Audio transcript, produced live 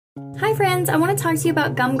Hi friends, I want to talk to you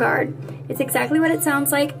about Gumguard. It's exactly what it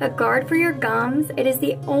sounds like, a guard for your gums. It is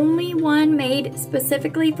the only one made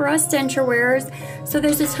specifically for us denture wearers. So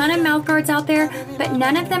there's a ton of mouth guards out there, but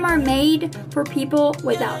none of them are made for people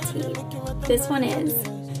without teeth. This one is.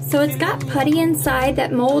 So it's got putty inside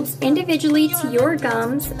that molds individually to your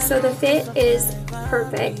gums, so the fit is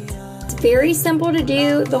perfect. It's very simple to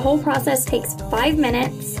do. The whole process takes 5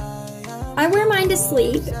 minutes. I wear mine to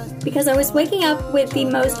sleep because I was waking up with the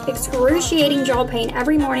most excruciating jaw pain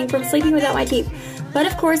every morning from sleeping without my teeth. But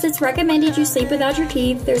of course, it's recommended you sleep without your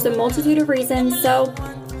teeth. There's a multitude of reasons, so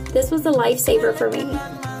this was a lifesaver for me.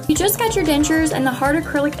 You just got your dentures and the hard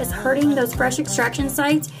acrylic is hurting those fresh extraction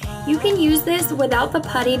sites. You can use this without the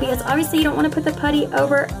putty because obviously you don't want to put the putty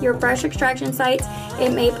over your fresh extraction sites.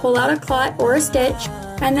 It may pull out a clot or a stitch.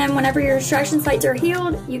 And then whenever your extraction sites are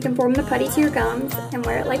healed, you can form the putty to your gums and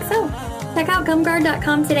wear it like so. Check out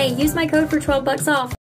gumguard.com today. Use my code for 12 bucks off.